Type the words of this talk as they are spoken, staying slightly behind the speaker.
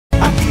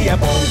aqui é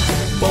bom,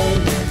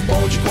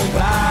 bom de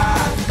comprar.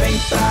 Vem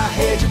pra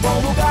Rede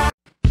Bom Lugar.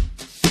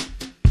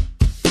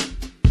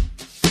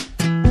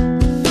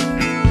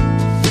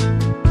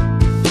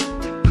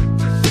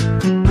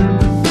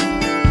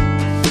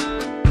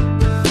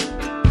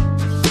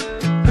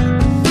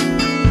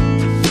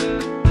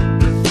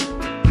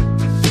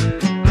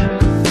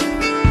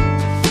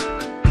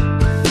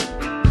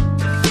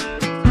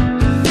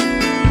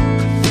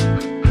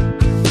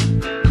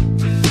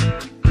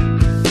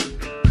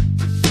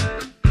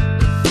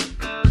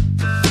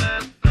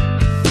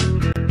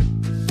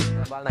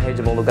 Na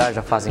Rede Bom Lugar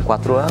já fazem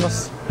 4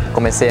 anos.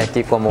 Comecei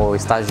aqui como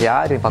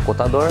estagiário,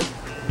 empacotador,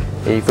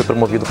 e fui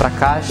promovido para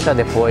caixa,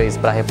 depois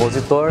para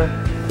repositor.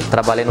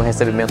 Trabalhei no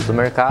recebimento do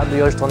mercado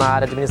e hoje estou na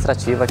área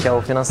administrativa, que é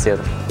o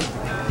financeiro.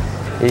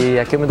 E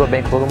aqui eu me dou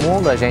bem com todo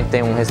mundo, a gente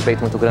tem um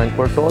respeito muito grande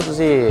por todos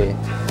e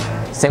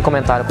sem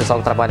comentário o pessoal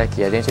que trabalha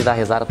aqui. A gente dá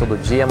risada todo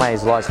dia,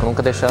 mas lógico,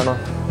 nunca deixando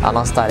a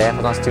nossa tarefa,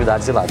 as nossas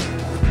atividades de lado.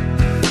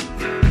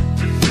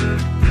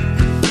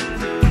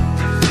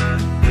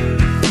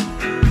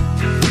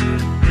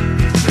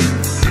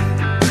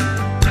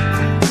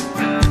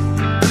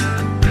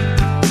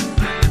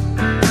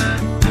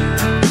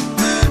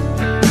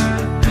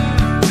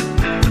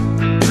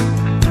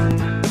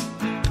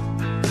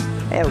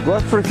 Eu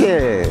gosto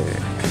porque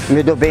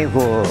me dou bem com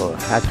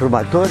a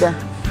turma toda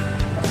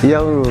e é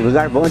um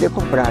lugar bom de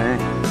comprar, né?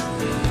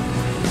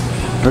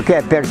 Porque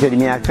é perto de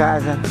minha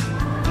casa,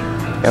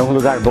 é um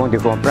lugar bom de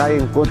comprar e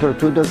encontro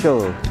tudo que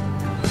eu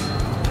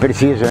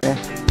preciso, né?